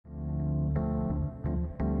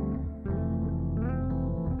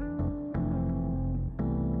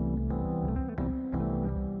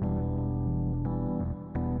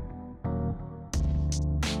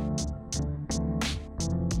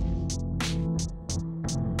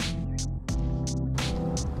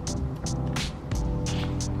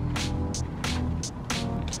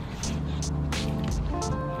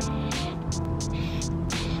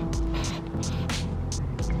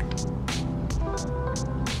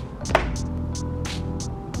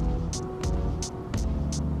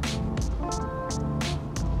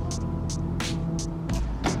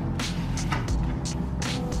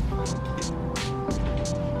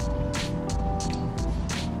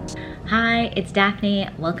Hi, it's Daphne.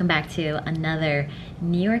 Welcome back to another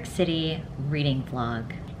New York City reading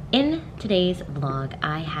vlog. In today's vlog,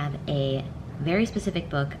 I have a very specific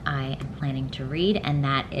book I am planning to read, and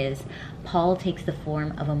that is Paul Takes the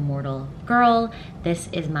Form of a Mortal Girl. This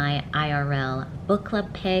is my IRL book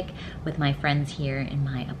club pick with my friends here in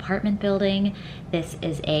my apartment building. This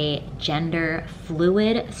is a gender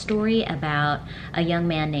fluid story about a young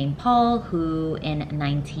man named Paul who in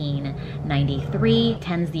 1993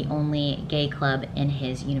 attends the only gay club in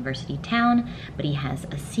his university town, but he has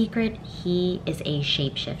a secret. He is a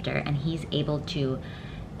shapeshifter and he's able to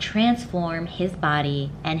transform his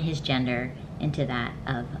body and his gender into that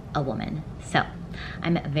of a woman. So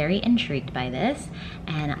I'm very intrigued by this,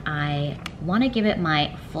 and I want to give it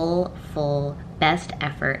my full best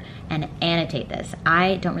effort and annotate this.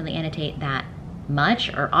 I don't really annotate that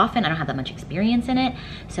much or often. I don't have that much experience in it,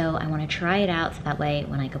 so I want to try it out so that way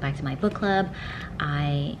when I go back to my book club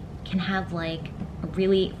I can have like a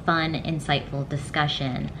really fun, insightful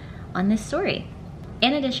discussion on this story.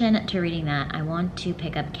 In addition to reading that, I want to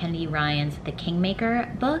pick up Kennedy Ryan's The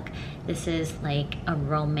Kingmaker book. This is like a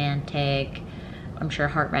romantic, I'm sure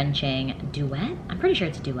heart-wrenching duet. I'm pretty sure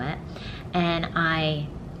it's a duet. And I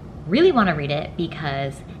really want to read it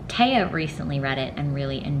because Taya recently read it and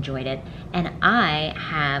really enjoyed it. And I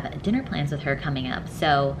have dinner plans with her coming up.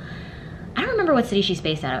 So I don't remember what city she's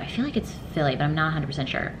based out of. I feel like it's Philly, but I'm not 100%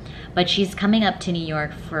 sure. But she's coming up to New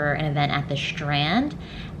York for an event at the Strand.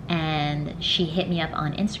 And she hit me up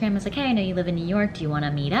on Instagram and was like, hey, I know you live in New York. Do you want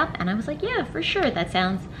to meet up? And I was like, yeah, for sure. That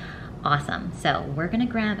sounds awesome. So we're going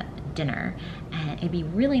to grab dinner. And it'd be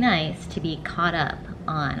really nice to be caught up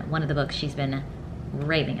on one of the books she's been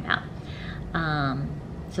raving about.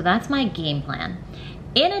 So that's my game plan.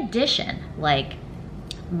 In addition, like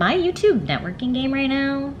my YouTube networking game right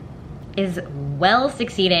now is well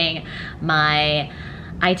succeeding my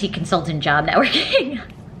IT consultant job networking.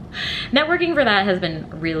 Networking for that has been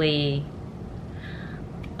really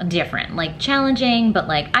different, like challenging, but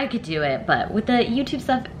like I could do it. But with the YouTube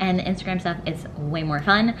stuff and Instagram stuff, it's way more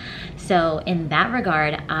fun. So in that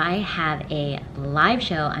regard, I have a live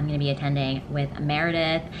show I'm gonna be attending with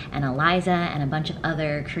Meredith and Eliza and a bunch of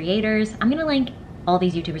other creators. I'm gonna link all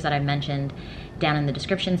these YouTubers that I've mentioned down in the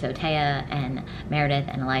description. So Taya and Meredith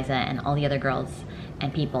and Eliza and all the other girls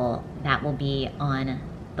and people that will be on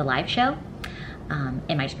the live show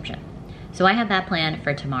in my description. So I have that planned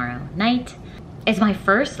for tomorrow night. It's my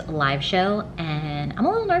first live show and I'm a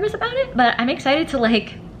little nervous about it, but I'm excited to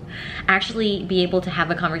like actually be able to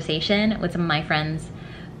have a conversation with some of my friends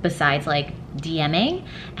besides like DMing.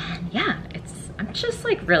 And yeah, I'm just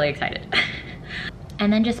like really excited.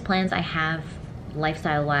 And then just plans I have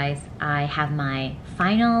lifestyle wise, I have my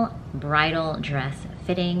final bridal dress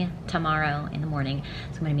fitting tomorrow in the morning.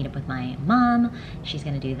 So I'm gonna meet up with my mom. She's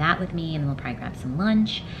gonna do that with me and then we'll probably grab some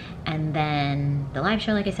lunch. And then the live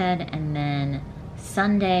show, like I said, and then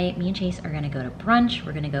Sunday, me and Chase are gonna go to brunch.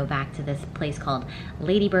 We're gonna go back to this place called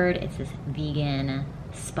Ladybird. It's this vegan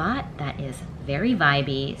spot that is very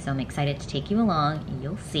vibey. So I'm excited to take you along.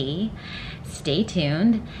 You'll see, stay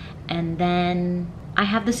tuned. And then I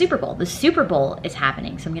have the Super Bowl. The Super Bowl is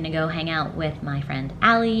happening. So I'm gonna go hang out with my friend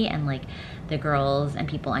Allie and like the girls and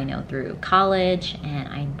people I know through college. And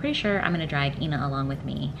I'm pretty sure I'm gonna drag Ina along with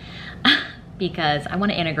me because I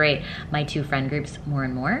wanna integrate my two friend groups more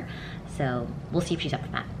and more. So we'll see if she's up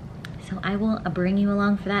for that. So I will bring you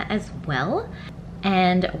along for that as well.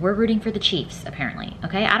 And we're rooting for the Chiefs, apparently,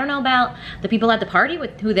 okay? I don't know about the people at the party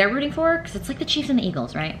with who they're rooting for, because it's like the Chiefs and the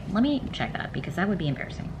Eagles, right? Let me check that, because that would be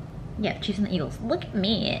embarrassing. Yeah, the Chiefs and the Eagles. Look at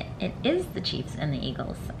me. It is the Chiefs and the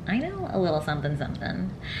Eagles. I know a little something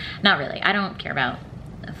something. Not really. I don't care about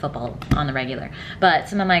football on the regular. But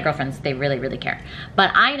some of my girlfriends, they really care.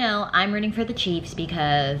 But I know I'm rooting for the Chiefs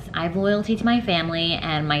because I have loyalty to my family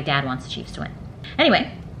and my dad wants the Chiefs to win.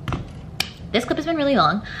 Anyway, this clip has been really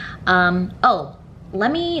long. Oh,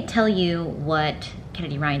 let me tell you what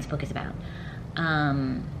Kennedy Ryan's book is about.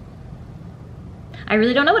 I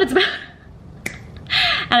really don't know what it's about.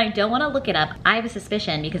 And I don't want to look it up. I have a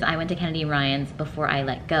suspicion because I went to Kennedy Ryan's Before I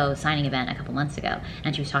Let Go signing event a couple months ago,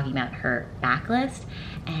 and she was talking about her backlist.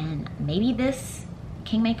 And maybe this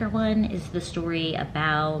Kingmaker one is the story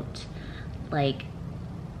about like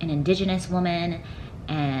an indigenous woman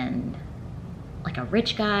and like a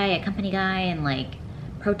rich guy, a company guy, and like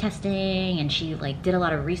protesting, and she like did a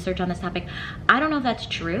lot of research on this topic. I don't know if that's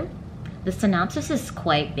true. The synopsis is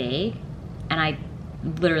quite vague and I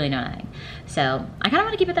literally know nothing. So I kind of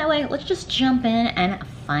want to keep it that way. Let's just jump in and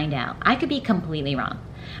find out. I could be completely wrong,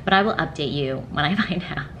 but I will update you when I find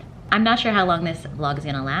out. I'm not sure how long this vlog is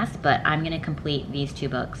gonna last, but I'm gonna complete these two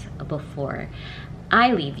books before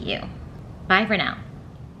I leave you. Bye for now.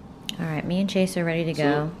 All right, me and Chase are ready to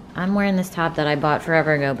go. I'm wearing this top that I bought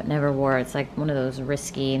forever ago but never wore. It's like one of those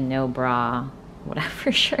risky, no bra,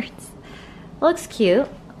 whatever shirts. Looks cute.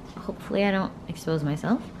 Hopefully I don't expose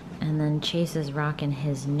myself. And then Chase is rocking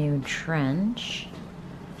his new trench.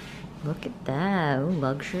 Look at that, ooh,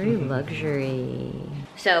 luxury, luxury.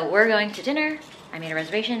 So we're going to dinner. I made a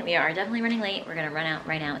reservation. We are definitely running late. We're gonna run out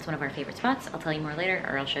right now. It's one of our favorite spots. I'll tell you more later,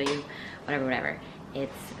 or I'll show you, whatever.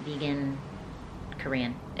 It's vegan,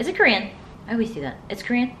 Korean. Is it Korean? I always do that. It's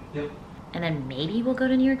Korean? Yep. And then maybe we'll go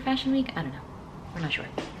to New York Fashion Week. I don't know. We're not sure.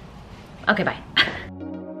 Okay, bye.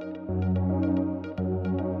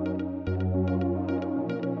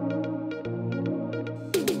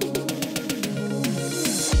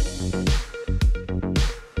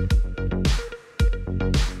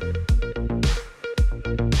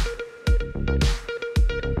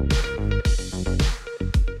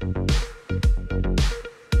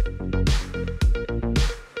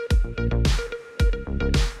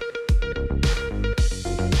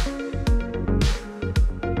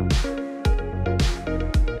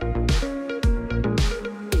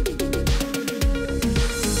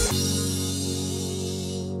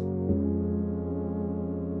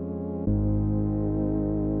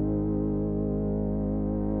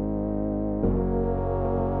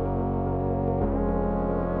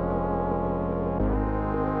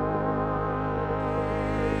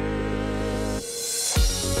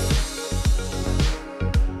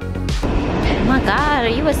 Oh my God, are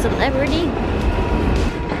you a celebrity?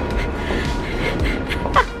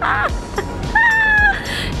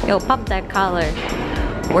 Yo, pop that collar.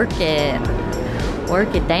 Work it.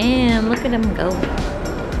 Work it. Damn, look at him go.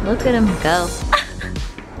 Look at him go.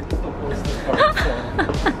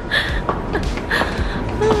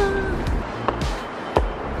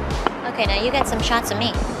 Okay, now you get some shots of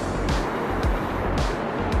me.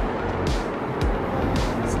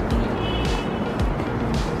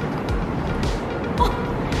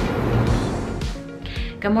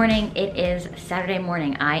 Good morning, it is Saturday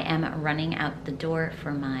morning. I am running out the door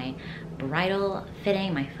for my bridal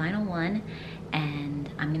fitting, my final one, and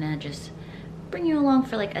I'm gonna just bring you along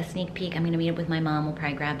for like a sneak peek. I'm gonna meet up with my mom, we'll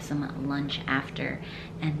probably grab some lunch after,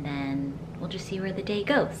 and then we'll just see where the day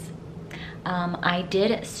goes. I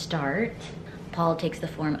did start Paul Takes the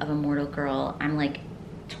Form of a Mortal Girl. I'm like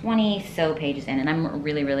 20 so pages in, and I'm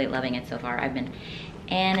really loving it so far. I've been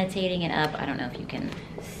annotating it up. I don't know if you can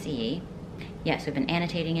see. Yes, we've been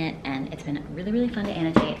annotating it, and it's been really fun to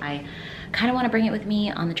annotate. I kind of want to bring it with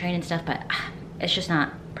me on the train and stuff, but it's just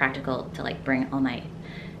not practical to like bring all my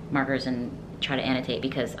markers and try to annotate,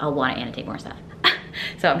 because I'll want to annotate more stuff.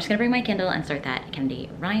 So I'm just gonna bring my Kindle and start that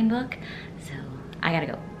Kennedy Ryan book. So I gotta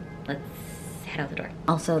go. Let's head out the door.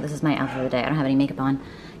 Also, this is my outfit of the day. I don't have any makeup on.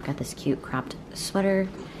 Got this cute cropped sweater,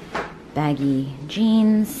 baggy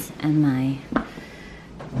jeans, and my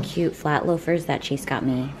cute flat loafers that Chase got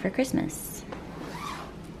me for Christmas.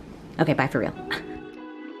 Okay, bye for real.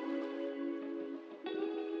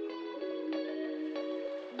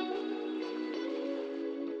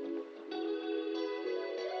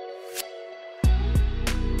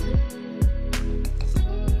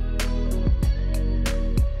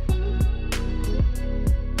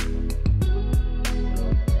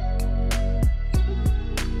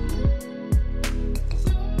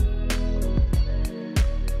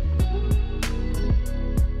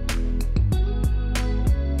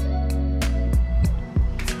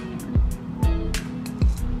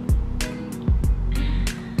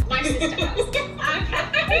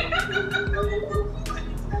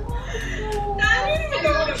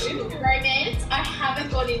 Romance. I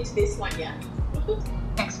haven't got into this one yet.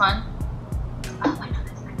 Next one. Oh, I know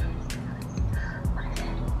this. What is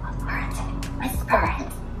it?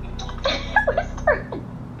 Whisper.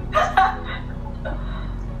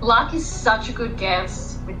 Luck is such a good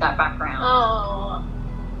guess with that background. Oh.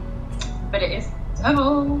 But it is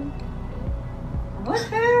Devil.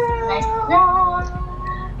 Woohoo! Nice job.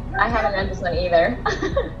 I haven't read this one either.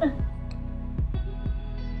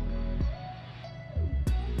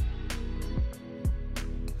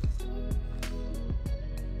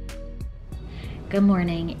 Good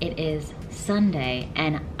morning, it is Sunday,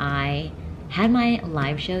 and I had my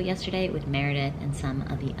live show yesterday with Meredith and some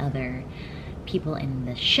of the other people in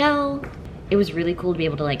the show. It was really cool to be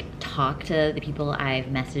able to like talk to the people I've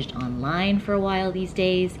messaged online for a while these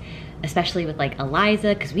days, especially with like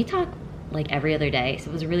Eliza, because we talk like every other day. So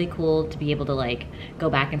it was really cool to be able to like go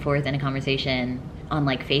back and forth in a conversation on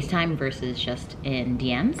like FaceTime versus just in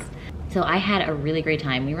DMs. So I had a really great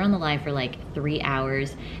time. We were on the live for like 3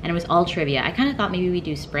 hours and it was all trivia. I kind of thought maybe we'd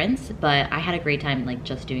do sprints, but I had a great time like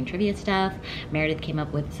just doing trivia stuff. Meredith came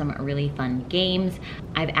up with some really fun games.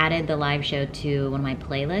 I've added the live show to one of my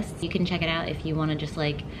playlists. You can check it out if you want to just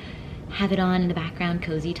like have it on in the background,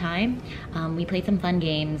 cozy time. We played some fun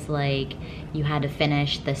games, like you had to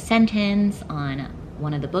finish the sentence on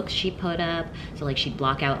one of the books she put up. So like she'd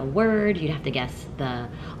block out a word, you'd have to guess the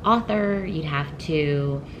author, you'd have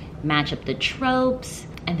to match up the tropes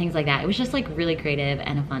and things like that. It was just like really creative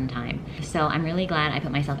and a fun time. So I'm really glad I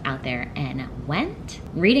put myself out there and went.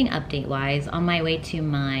 Reading update wise, on my way to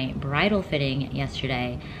my bridal fitting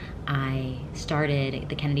yesterday, I started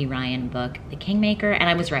the Kennedy Ryan book, The Kingmaker, and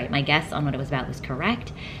I was right. My guess on what it was about was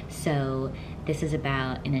correct. So this is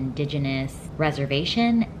about an indigenous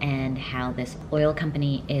reservation and how this oil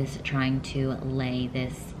company is trying to lay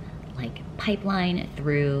this like pipeline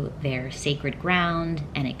through their sacred ground,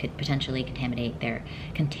 and it could potentially contaminate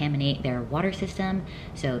their water system.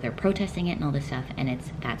 So they're protesting it and all this stuff, and it's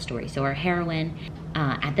that story. So our heroine,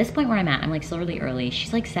 at this point where I'm at, I'm like still really early.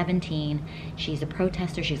 She's like 17. She's a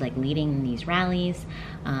protester. She's like leading these rallies.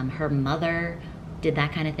 Her mother did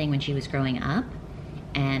that kind of thing when she was growing up,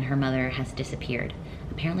 and her mother has disappeared.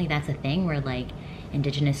 Apparently that's a thing where like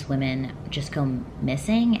indigenous women just go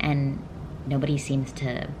missing and nobody seems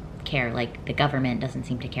to care. Like the government doesn't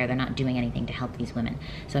seem to care. They're not doing anything to help these women.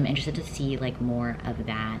 So I'm interested to see like more of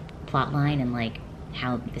that plot line and like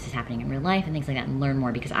how this is happening in real life and things like that, and learn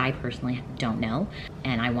more, because I personally don't know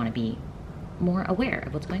and I want to be more aware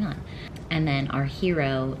of what's going on. And then our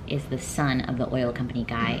hero is the son of the oil company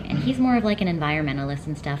guy, and he's more of like an environmentalist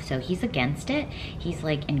and stuff, so he's against it. He's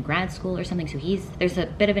like in grad school or something, so there's a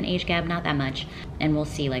bit of an age gap, not that much, and we'll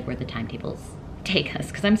see like where the timetables take us,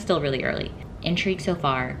 because I'm still really early. Intrigued so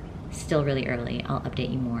far, still really early. I'll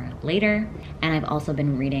update you more later. And I've also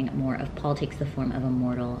been reading more of Paul Takes the Form of a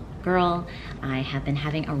Mortal Girl. I have been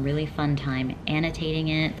having a really fun time annotating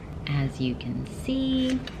it, as you can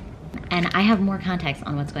see. And I have more context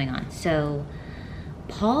on what's going on. So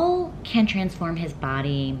Paul can transform his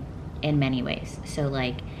body in many ways. So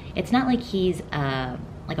like, it's not like he's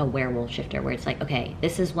like a werewolf shifter where it's like, okay,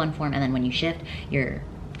 this is one form, and then when you shift, you're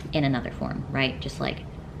in another form, right? Just like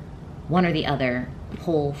one or the other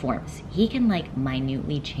whole forms. He can like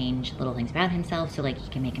minutely change little things about himself. So like he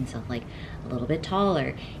can make himself like a little bit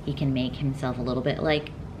taller. He can make himself a little bit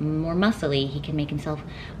like more muscly. He can make himself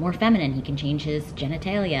more feminine. He can change his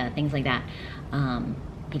genitalia, things like that.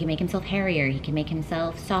 He can make himself hairier. He can make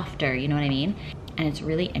himself softer, you know what I mean? And it's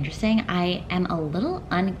really interesting. I am a little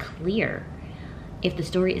unclear if the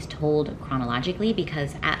story is told chronologically,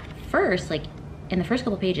 because at first, like in the first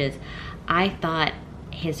couple pages, I thought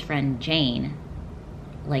his friend Jane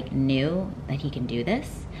like knew that he can do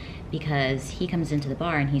this, because he comes into the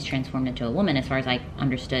bar and he's transformed into a woman, as far as I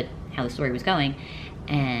understood how the story was going.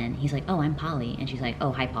 And he's like, oh, I'm Polly. And she's like,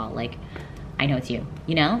 oh, hi, Paul. Like, I know it's you,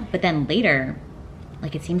 you know? But then later,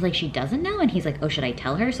 like, it seems like she doesn't know. And he's like, oh, should I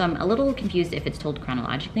tell her? So I'm a little confused if it's told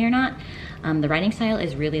chronologically or not. The writing style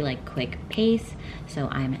is really like quick pace. So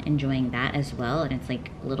I'm enjoying that as well. And it's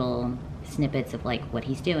like little snippets of like what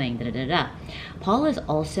he's doing, Paul is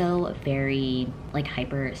also very like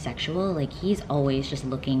hypersexual. Like he's always just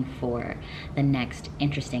looking for the next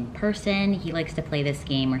interesting person. He likes to play this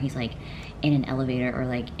game where he's like in an elevator or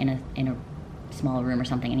like in a small room or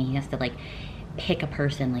something, and he has to like pick a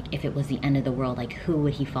person, like if it was the end of the world, like who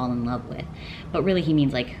would he fall in love with? But really he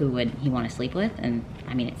means like who would he want to sleep with? And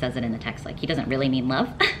I mean, it says it in the text, like he doesn't really mean love.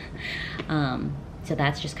 So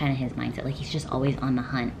that's just kind of his mindset. Like he's just always on the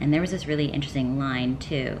hunt. And there was this really interesting line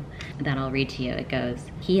too that I'll read to you. It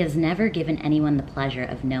goes, he has never given anyone the pleasure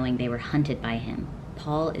of knowing they were hunted by him.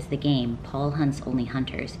 Paul is the game. Paul hunts only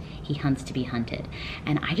hunters. He hunts to be hunted.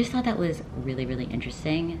 And I just thought that was really, really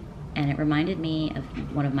interesting. And it reminded me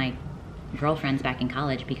of one of my girlfriends back in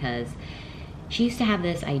college, because she used to have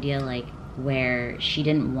this idea like where she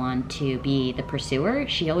didn't want to be the pursuer.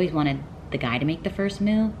 She always wanted the guy to make the first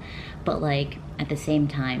move, but like at the same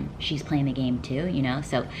time she's playing the game too, you know?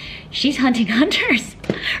 So she's hunting hunters,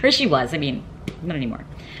 or she was, I mean, not anymore.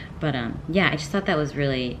 But yeah, I just thought that was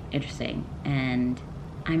really interesting, and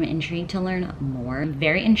I'm intrigued to learn more. I'm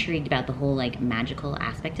very intrigued about the whole like magical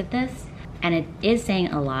aspect of this, and it is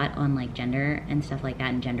saying a lot on like gender and stuff like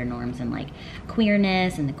that, and gender norms and like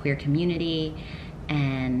queerness and the queer community.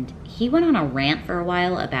 and he went on a rant for a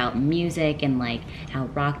while about music and like how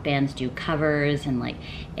rock bands do covers, and like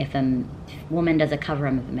if a woman does a cover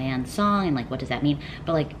of a man's song and like what does that mean.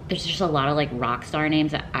 But like there's just a lot of like rock star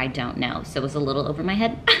names that I don't know, so it was a little over my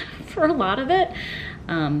head for a lot of it.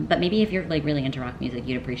 But maybe if you're like really into rock music,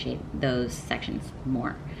 you'd appreciate those sections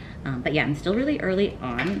more. But yeah, I'm still really early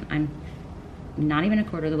on. I'm not even a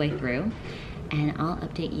quarter of the way through, and I'll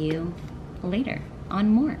update you later on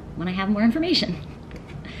more when I have more information.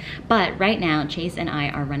 But right now, Chase and I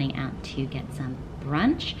are running out to get some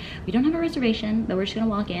brunch. We don't have a reservation, but we're just gonna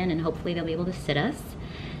walk in and hopefully they'll be able to sit us.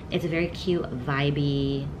 It's a very cute,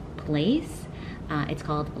 vibey place. It's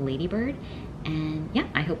called Ladybird. And yeah,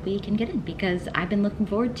 I hope we can get in because I've been looking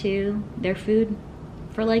forward to their food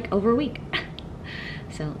for like over a week.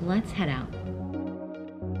 So let's head out.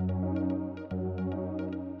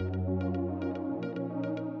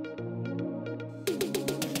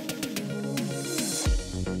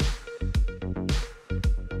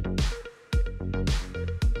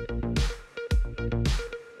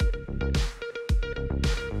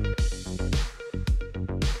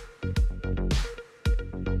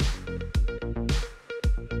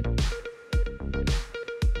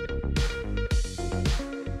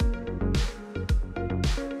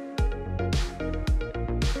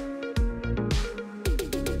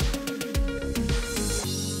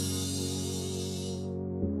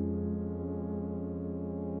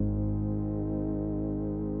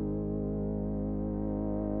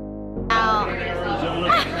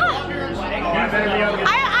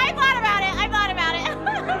 I thought about it.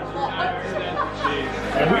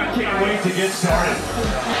 And we can't wait to get started.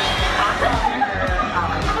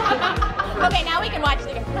 Okay, now we can watch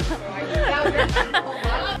the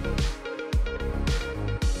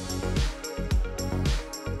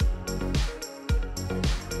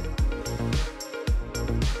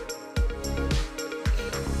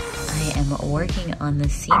I am working on the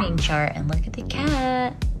seating chart, and look at the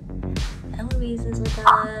cat. Eloise is with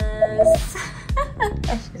us.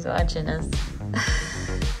 She's watching us.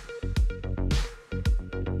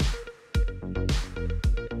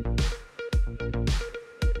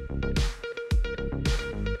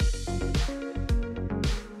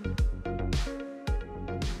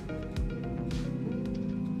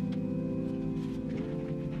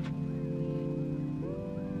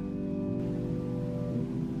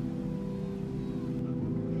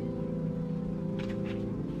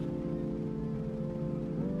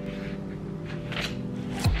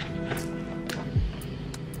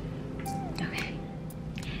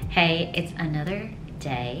 Hey, it's another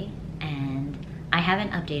day, and I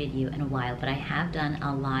haven't updated you in a while, but I have done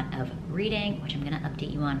a lot of reading, which I'm gonna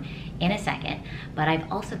update you on in a second, but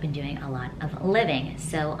I've also been doing a lot of living.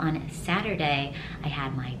 So on Saturday, I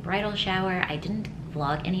had my bridal shower. I didn't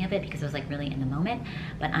vlog any of it because I was like really in the moment,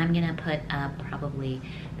 but I'm gonna put up probably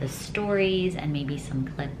the stories and maybe some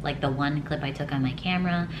clip, like the one clip I took on my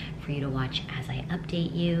camera for you to watch as I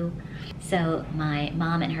update you. So my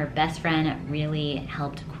mom and her best friend really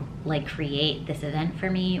helped like create this event for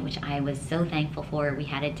me, which I was so thankful for. We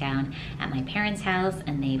had it down at my parents' house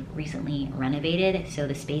and they've recently renovated, so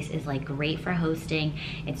the space is like great for hosting.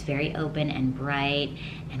 It's very open and bright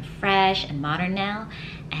and fresh and modern now,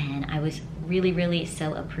 and I was really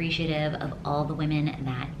so appreciative of all the women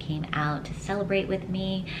that came out to celebrate with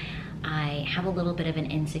me. I have a little bit of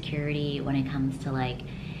an insecurity when it comes to like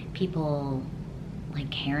people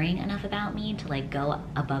like caring enough about me to like go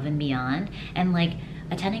above and beyond, and like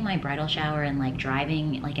attending my bridal shower and like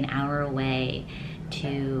driving like an hour away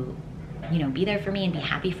to, you know, be there for me and be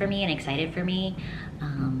happy for me and excited for me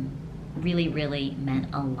really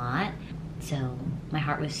meant a lot. So my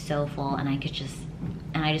heart was so full, and I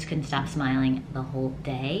just couldn't stop smiling the whole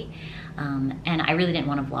day. And I really didn't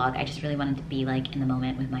want to vlog. I just really wanted to be like in the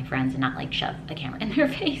moment with my friends and not like shove a camera in their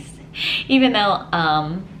face. Even though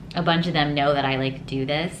a bunch of them know that I like do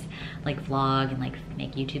this, like vlog and like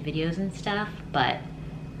make YouTube videos and stuff, but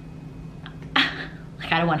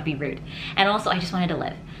like I don't want to be rude. And also I just wanted to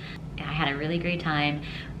live. I had a really great time.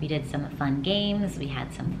 We did some fun games, we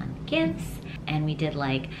had some fun gifts, and we did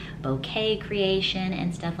like bouquet creation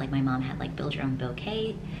and stuff. Like my mom had like build your own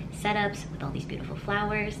bouquet setups with all these beautiful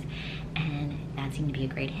flowers, and that seemed to be a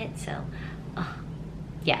great hit. So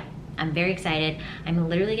yeah, I'm very excited. I'm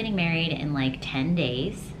literally getting married in like 10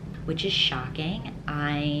 days, which is shocking.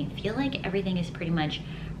 I feel like everything is pretty much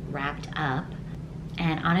wrapped up,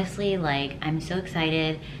 and honestly, like I'm so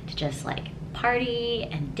excited to just like party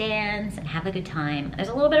and dance and have a good time. There's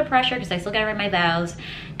a little bit of pressure because I still gotta write my vows,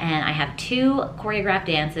 and I have 2 choreographed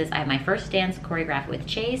dances. I have my first dance choreographed with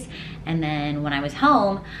Chase, and then when I was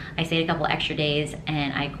home, I stayed a couple extra days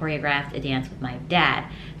and I choreographed a dance with my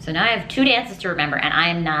dad. So now I have 2 dances to remember, and I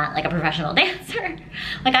am not like a professional dancer.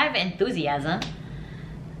 Like, I have enthusiasm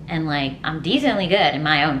and like I'm decently good in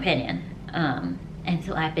my own opinion. And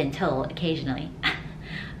so I've been told occasionally,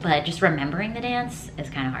 but just remembering the dance is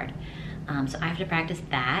kind of hard. So I have to practice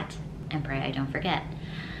that and pray I don't forget.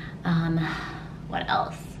 What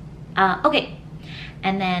else? Okay,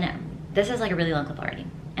 and then this is like a really long clip already.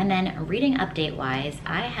 And then reading update wise,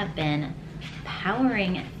 I have been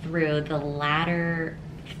powering through the latter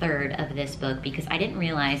third of this book because I didn't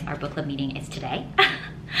realize our book club meeting is today.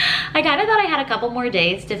 I kind of thought I had a couple more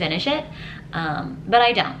days to finish it, but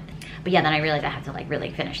I don't. But yeah, then I realized I have to like really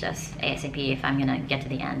finish this ASAP if I'm gonna get to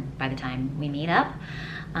the end by the time we meet up.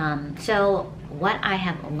 So what I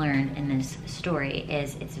have learned in this story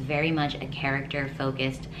is it's very much a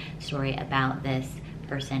character-focused story about this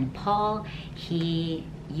person, Paul. He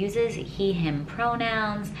uses he, him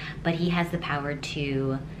pronouns, but he has the power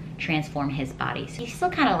to transform his body. So he still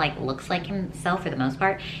kind of like looks like himself for the most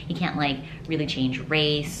part. He can't like really change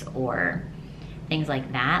race or things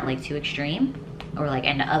like that, like too extreme, or like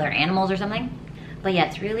into other animals or something. But yeah,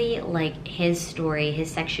 it's really like his story, his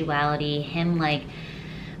sexuality, him like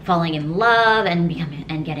falling in love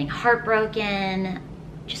and getting heartbroken,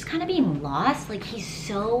 just kind of being lost. Like, he's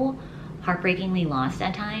so heartbreakingly lost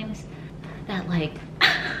at times that like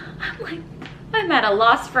I'm at a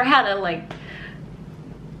loss for how to like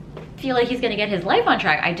feel like he's gonna get his life on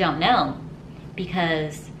track. I don't know,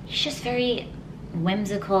 because he's just very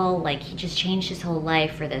whimsical. Like, he just changed his whole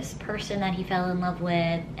life for this person that he fell in love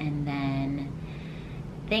with, and then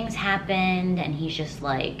things happened and he's just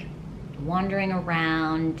like wandering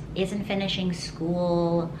around, isn't finishing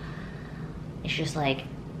school. It's just like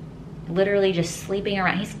literally just sleeping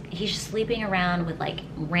around. He's just sleeping around with like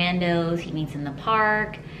randos he meets in the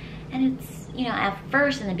park. And it's, you know, at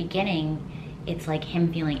first in the beginning, it's like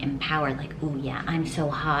him feeling empowered, like, ooh yeah, I'm so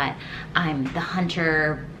hot. I'm the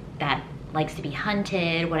hunter that likes to be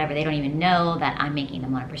hunted, whatever. They don't even know that I'm making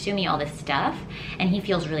them want to pursue me, all this stuff. And he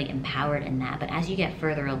feels really empowered in that. But as you get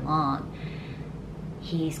further along,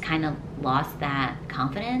 he's kind of lost that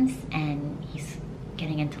confidence, and he's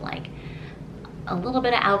getting into like a little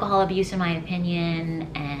bit of alcohol abuse in my opinion,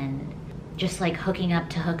 and just like hooking up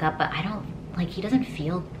to hook up. But I don't, like, he doesn't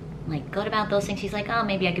feel like good about those things. He's like, oh,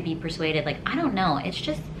 maybe I could be persuaded. Like, I don't know. It's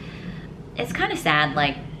just, it's kind of sad.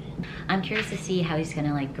 Like, I'm curious to see how he's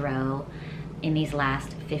gonna like grow in these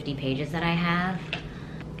last 50 pages that I have.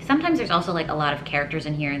 Sometimes there's also like a lot of characters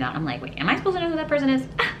in here that I'm like, wait, am I supposed to know who that person is?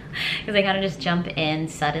 Because they kind of just jump in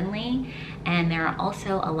suddenly. And there are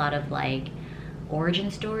also a lot of like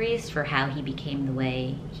origin stories for how he became the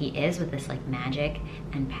way he is with this like magic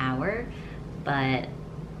and power. But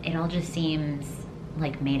it all just seems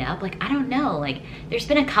like made up. Like, I don't know, like there's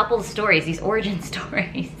been a couple of stories, these origin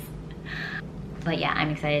stories. But yeah, I'm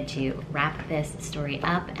excited to wrap this story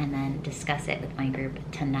up and then discuss it with my group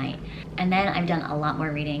tonight. And then I've done a lot more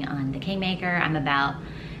reading on the Kingmaker. I'm about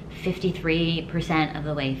 53% of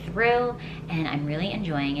the way through, and I'm really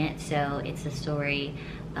enjoying it. So it's the story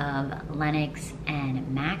of Lennox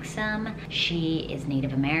and Maxim. She is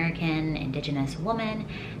Native American, indigenous woman,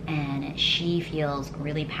 and she feels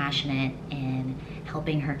really passionate in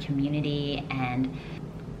helping her community and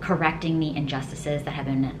correcting the injustices that have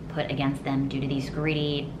been put against them due to these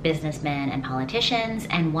greedy businessmen and politicians.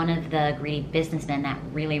 And one of the greedy businessmen that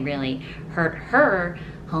really, really hurt her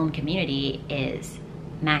home community is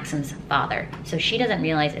Maxim's father. So she doesn't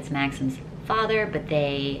realize it's Maxim's father, but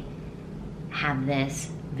they have this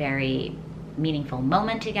very meaningful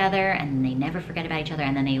moment together, and they never forget about each other,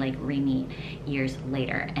 and then they like re-meet years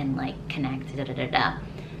later and like connect,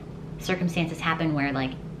 Circumstances happen where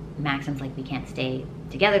like Maxim's like, we can't stay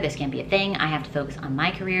together, this can't be a thing, I have to focus on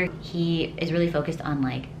my career. He is really focused on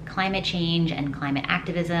like climate change and climate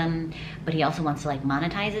activism, but he also wants to like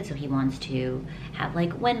monetize it. So he wants to have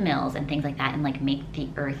like windmills and things like that and like make the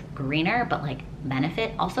earth greener, but like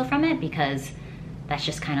benefit also from it, because that's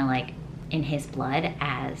just kind of like in his blood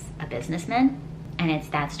as a businessman. And it's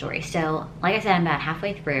that story. So like I said, I'm about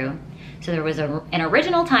halfway through. So there was an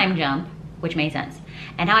original time jump, which made sense.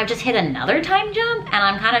 And now I've just hit another time jump, and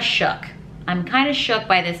I'm kind of shook. I'm kind of shook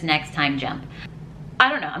by this next time jump. I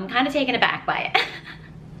don't know, I'm kind of taken aback by it.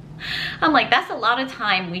 I'm like, that's a lot of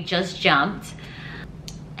time we just jumped,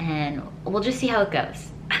 and we'll just see how it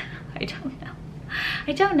goes. I don't know.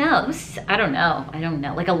 I don't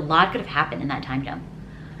know. Like, a lot could have happened in that time jump.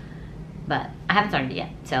 But I haven't started it yet,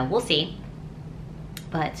 so we'll see.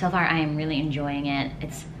 but so far I am really enjoying it.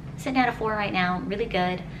 It's sitting at a 4 right now, really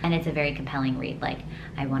good, and it's a very compelling read. Like,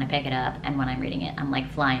 I want to pick it up, and when I'm reading it, I'm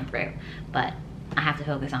like flying through, but I have to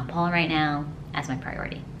focus on Paul right now as my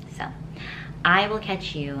priority. So I will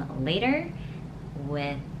catch you later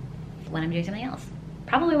with when I'm doing something else.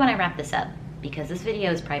 Probably when I wrap this up, because this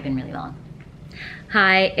video has probably been really long.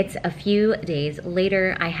 Hi, it's a few days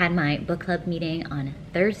later. I had my book club meeting on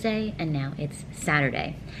Thursday and now it's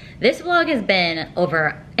Saturday. This vlog has been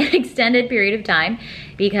over an extended period of time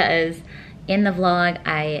because in the vlog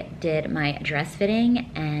I did my dress fitting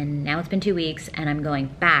and now it's been 2 weeks and I'm going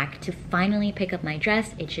back to finally pick up my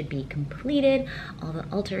dress. It should be completed, all the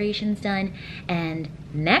alterations done, and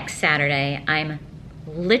next Saturday I'm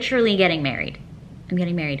literally getting married. I'm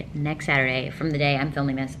getting married next Saturday from the day I'm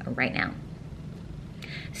filming this right now.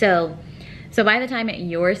 So by the time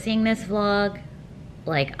you're seeing this vlog,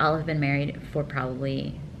 like, I'll have been married for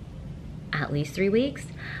probably at least 3 weeks.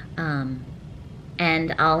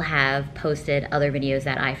 And I'll have posted other videos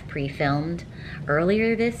that I've pre-filmed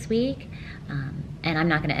earlier this week. And I'm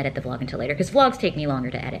not gonna edit the vlog until later because vlogs take me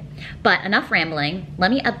longer to edit. But enough rambling,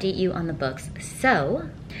 let me update you on the books. So,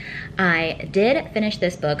 I did finish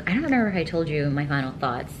this book. I don't remember if I told you my final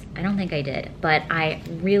thoughts. I don't think I did, but I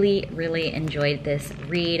really, really enjoyed this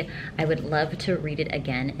read. I would love to read it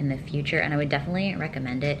again in the future, and I would definitely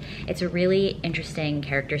recommend it. It's a really interesting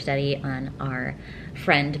character study on our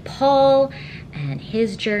friend Paul and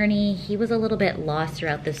his journey. He was a little bit lost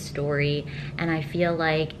throughout the story, and I feel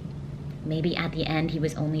like maybe at the end he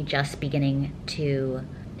was only just beginning to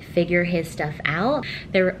figure his stuff out.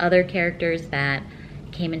 There were other characters that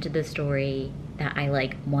came into the story that I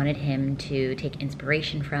like wanted him to take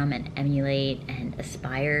inspiration from and emulate and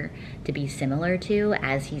aspire to be similar to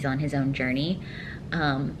as he's on his own journey.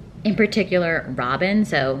 In particular, Robin.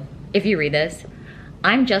 So if you read this,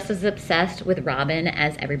 I'm just as obsessed with Robin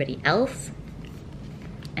as everybody else.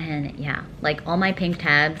 And yeah, like all my pink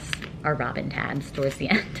tabs are Robin tabs towards the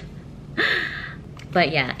end.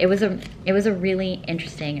 But yeah, it was a really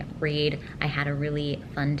interesting read. I had a really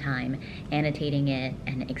fun time annotating it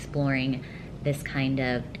and exploring this kind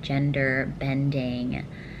of gender bending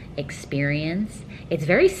experience. It's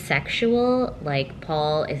very sexual. Like,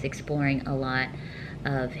 Paul is exploring a lot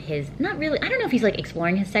of his, not really, I don't know if he's like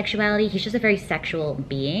exploring his sexuality. He's just a very sexual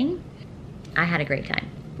being. I had a great time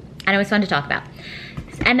and it was fun to talk about.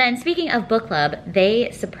 And then speaking of book club,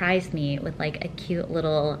 they surprised me with like a cute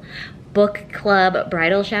little book club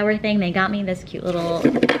bridal shower thing. They got me this cute little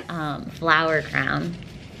flower crown,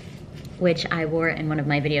 which I wore in one of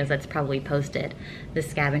my videos that's probably posted, the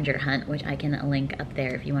scavenger hunt, which I can link up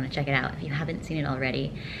there if you want to check it out if you haven't seen it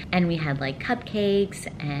already. And we had like cupcakes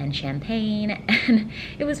and champagne, and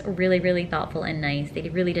it was really, really thoughtful and nice. They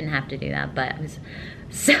really didn't have to do that, but I was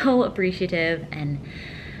so appreciative, and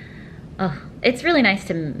oh, it's really nice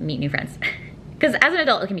to meet new friends because as an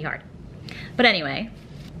adult it can be hard. But anyway,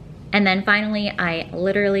 and then finally I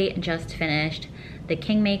literally just finished The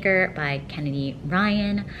Kingmaker by Kennedy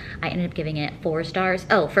Ryan. I ended up giving it 4 stars.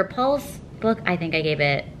 Oh, for Paul's book, I think I gave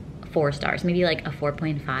it 4 stars, maybe like a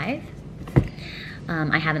 4.5.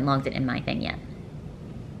 I haven't logged it in my thing yet.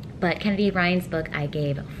 But Kennedy Ryan's book, I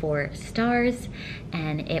gave 4 stars,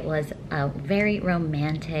 and it was a very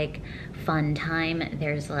romantic, fun time.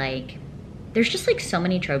 There's just like so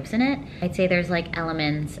many tropes in it. I'd say there's like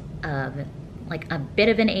elements of like a bit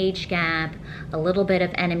of an age gap, a little bit of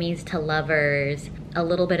enemies to lovers, a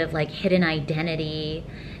little bit of like hidden identity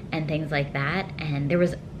and things like that. And there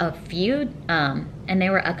was a few, and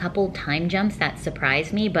there were a couple time jumps that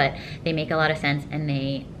surprised me, but they make a lot of sense and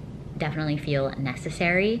they definitely feel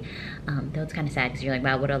necessary. Though it's kind of sad because you're like,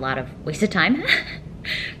 wow, what a lot of wasted time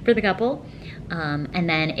for the couple. And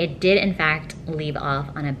then it did in fact leave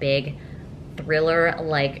off on a big thriller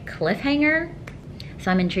like cliffhanger. So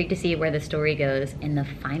I'm intrigued to see where the story goes in the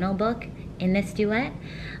final book in this duet.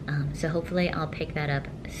 So hopefully I'll pick that up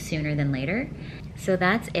sooner than later. So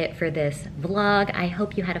that's it for this vlog. I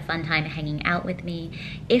hope you had a fun time hanging out with me.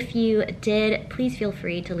 If you did, please feel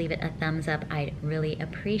free to leave it a thumbs up. I'd really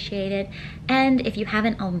appreciate it. And if you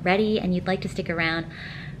haven't already and you'd like to stick around,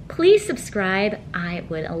 please subscribe. I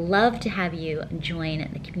would love to have you join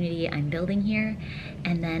the community I'm building here.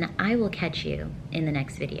 And then I will catch you in the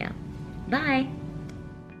next video. Bye.